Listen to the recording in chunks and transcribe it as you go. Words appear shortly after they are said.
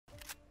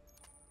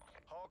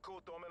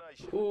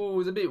Oh,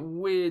 it's a bit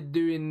weird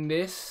doing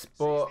this,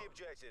 but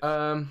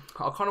I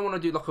kind of want to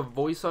do like a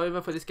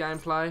voiceover for this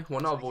gameplay. Well,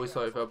 not a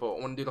voiceover, but I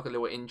want to do like a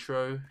little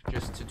intro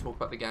just to talk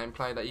about the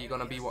gameplay that you're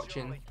gonna be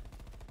watching.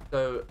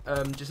 So,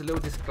 just a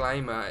little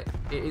disclaimer: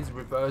 it is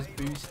reverse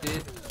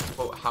boosted,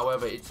 but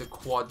however, it's a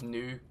quad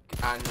nuke,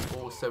 and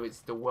also it's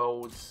the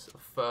world's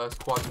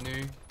first quad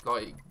nuke.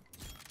 Like,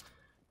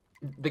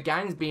 the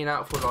game's been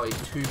out for like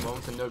 2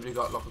 months and nobody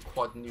got like a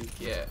quad nuke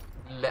yet,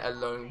 let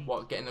alone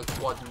getting a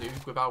quad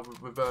nuke without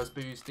reverse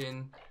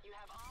boosting.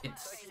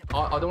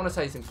 I don't want to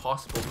say it's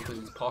impossible, because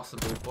it's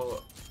possible,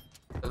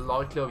 but the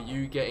likelihood of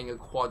you getting a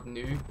quad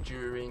nuke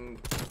during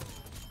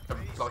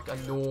like a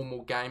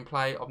normal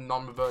gameplay of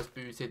non-reverse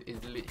boosted is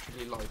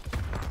literally like,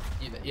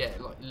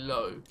 like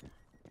low.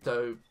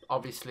 So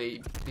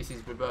obviously this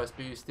is reverse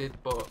boosted,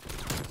 but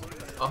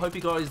I hope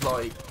you guys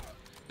like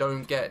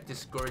don't get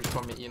discouraged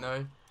from it,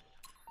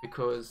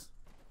 because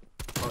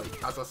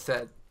like, as I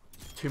said,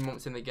 2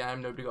 months in the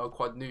game, nobody got a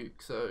quad nuke,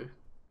 so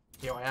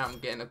here I am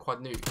getting a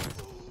quad nuke.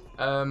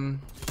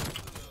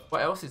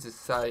 What else is to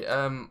say?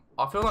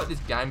 I feel like this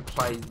game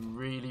plays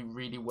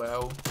really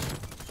well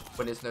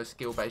when there's no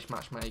skill-based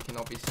matchmaking.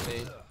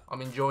 Obviously,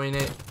 I'm enjoying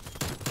it.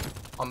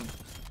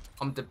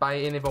 I'm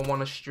debating if I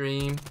want to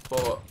stream,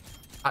 but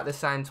at the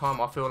same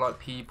time, I feel like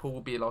people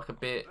will be like a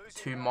bit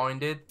too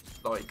minded.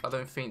 Like, I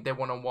don't think they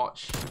want to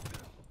watch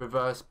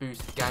reverse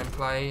boosted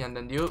gameplay, and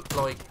then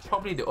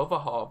probably the other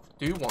half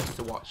do wants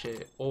to watch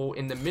it, or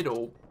in the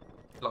middle,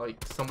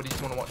 like somebody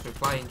just want to watch me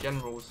play in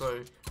general.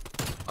 So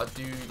I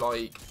do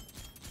like,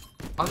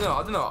 I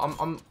don't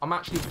know. I'm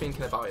actually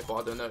thinking about it, but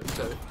I don't know.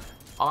 So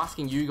I'm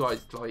asking you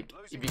guys, like,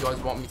 if you guys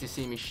want me to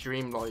see me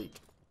stream like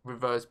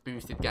reverse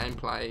boosted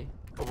gameplay.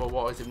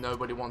 Otherwise, if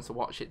nobody wants to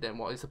watch it, then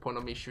what is the point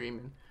of me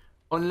streaming?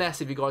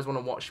 Unless if you guys want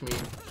to watch me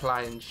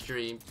play and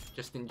stream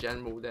just in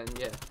general, then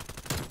yeah,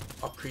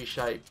 I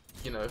appreciate,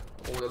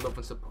 all the love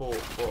and support.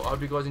 But I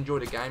hope you guys enjoy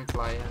the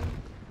gameplay,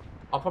 and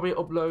I'll probably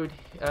upload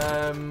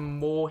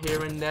more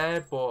here and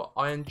there, but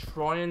I am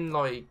trying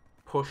like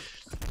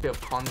push a bit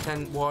of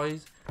content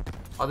wise.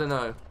 I don't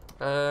know.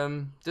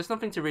 There's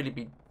nothing to really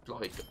be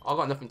like, I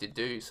got nothing to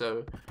do,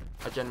 so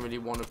I generally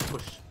want to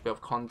push a bit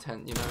of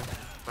content,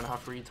 when I have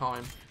free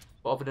time.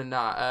 But other than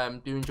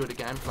that, do enjoy the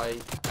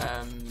gameplay.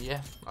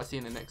 Yeah, I'll see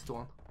you in the next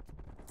one.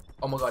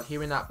 Oh my god,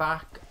 hearing that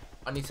back,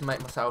 I need to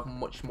make myself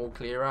much more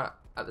clearer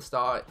at the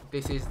start.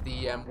 This is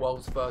the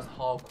world's first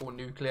hardcore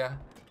nuclear.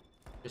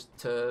 Just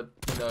to,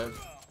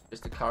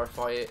 just to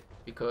clarify it,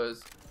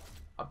 because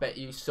I bet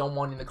you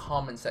someone in the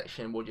comment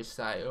section will just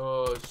say,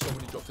 oh,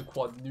 somebody dropped a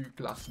quad nuke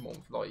last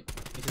month. Like,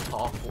 this is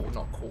hardcore,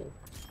 not core.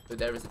 So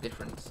there is a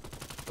difference.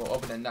 But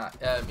other than that,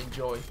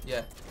 enjoy,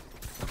 yeah.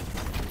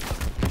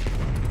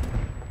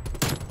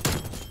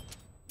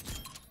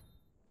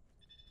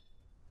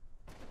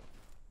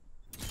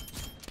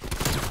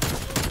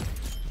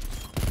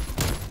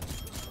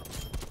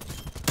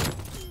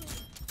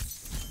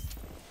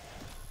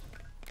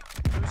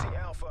 Losing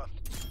Alpha.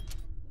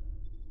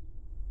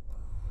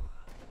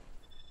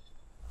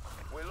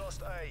 We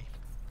lost A.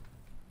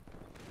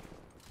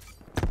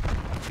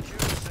 Secure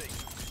C.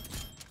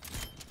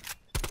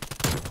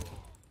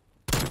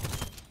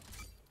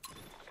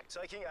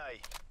 Taking A.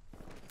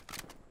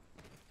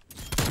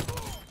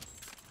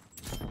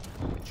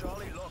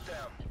 Charlie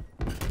lockdown.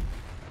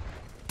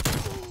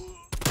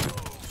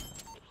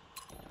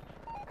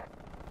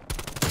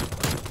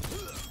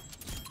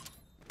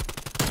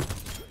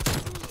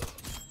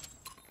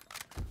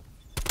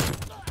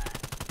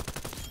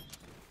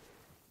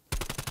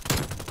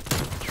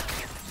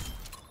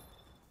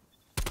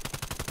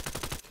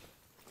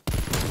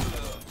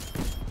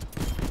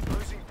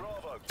 Losing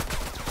Bravo.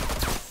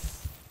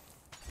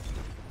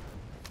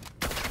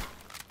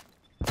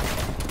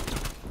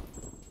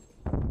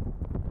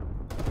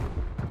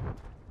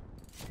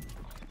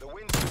 The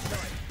wind's in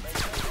sight.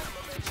 Maintain that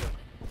momentum.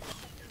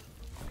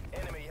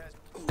 Enemy has...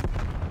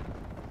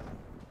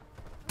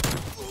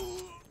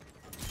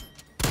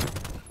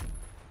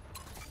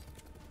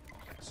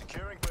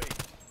 Securing B.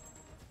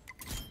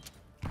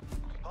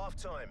 Half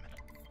time.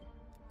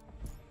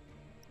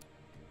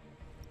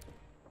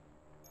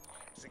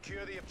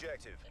 Secure the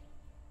objective.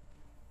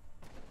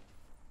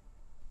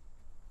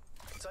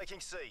 Taking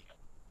C.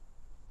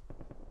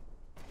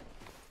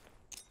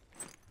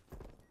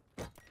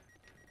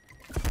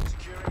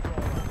 Securing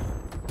Bravo.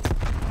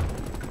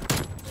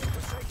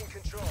 We're taking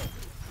control.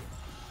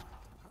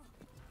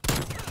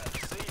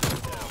 C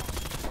is down.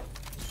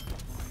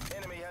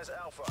 Enemy has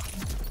Alpha.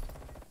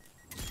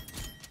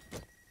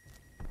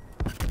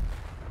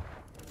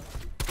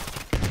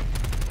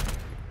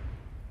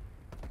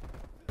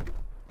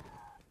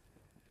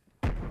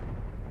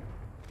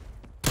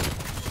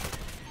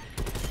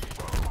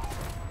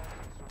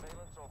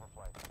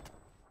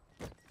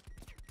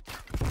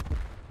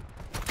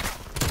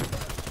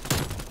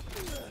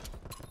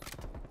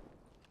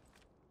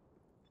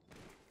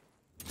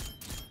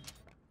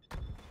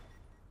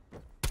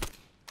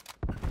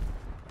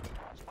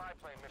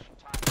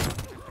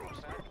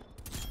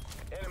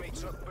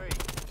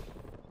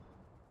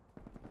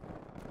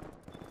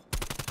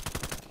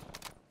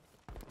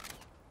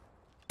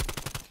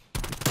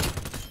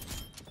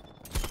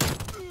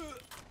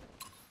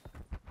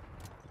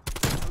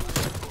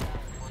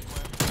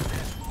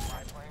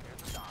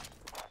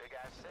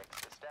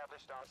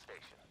 established on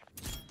station.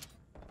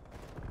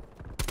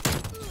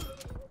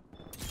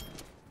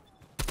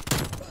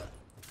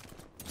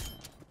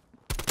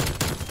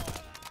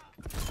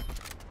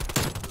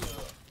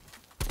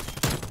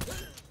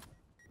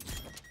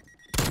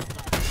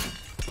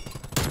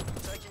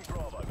 Taking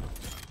Bravo.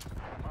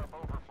 Harp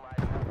overflight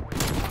halfway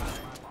to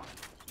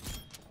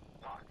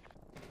Mark.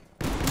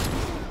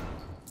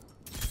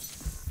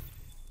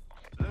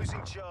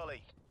 Losing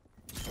Charlie.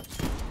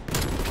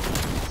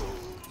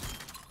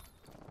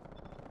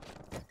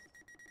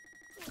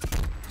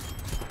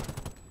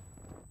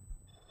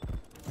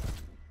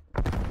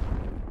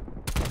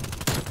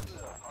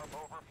 Harp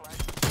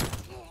overflight.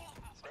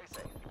 Stay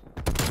safe.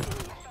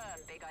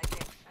 Confirmed, Big Eye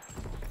 6.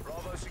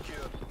 Bravo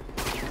secure.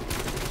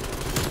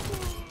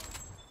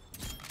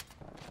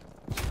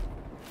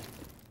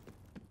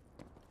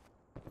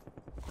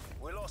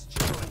 We lost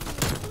Charlie.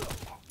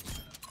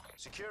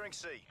 Securing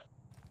C.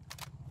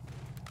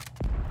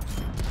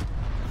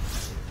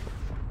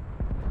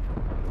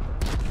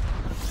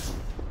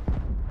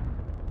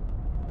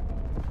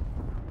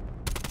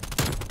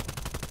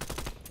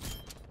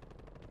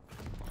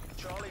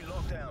 Charlie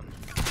locked down.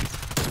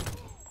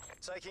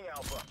 Taking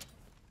Alpha.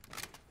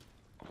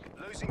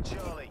 Losing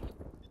Charlie.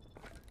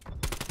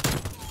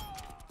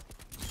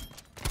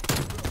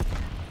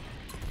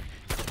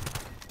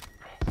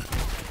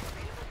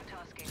 Available for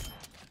tasking.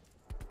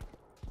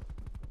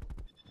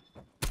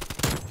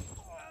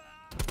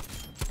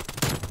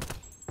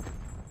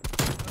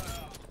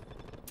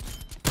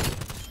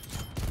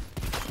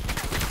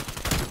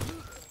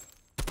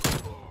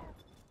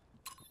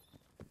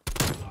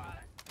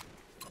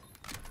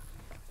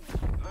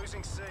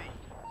 Losing C.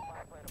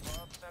 Plane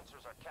above.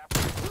 Sensors are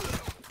captured.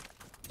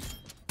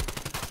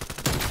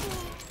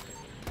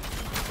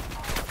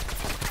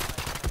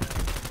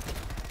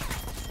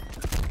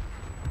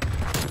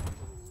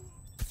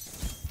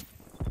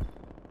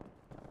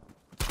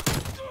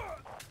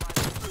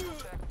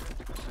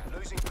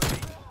 Losing B.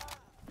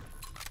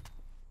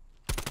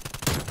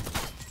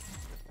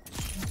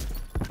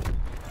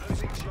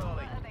 Losing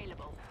Charlie.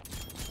 Available.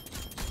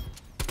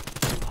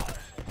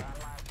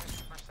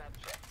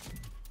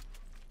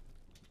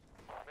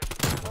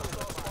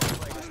 Hostile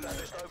spy plane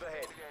established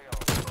overhead.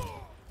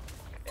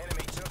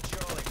 Enemy took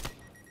Charlie.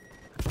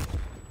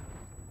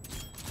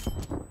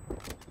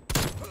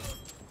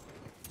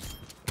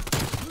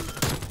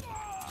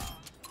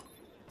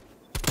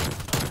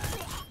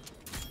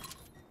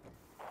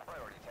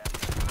 Priority task.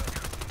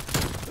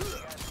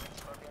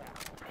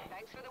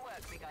 Thanks for the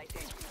work, Big Eye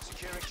 6.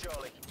 Securing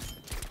Charlie.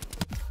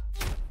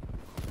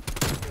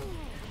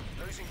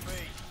 Losing B.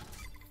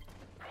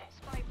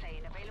 Spy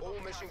plane available All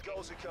for mission tasking.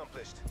 goals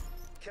accomplished.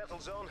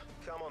 Kettle's on,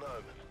 come on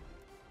home.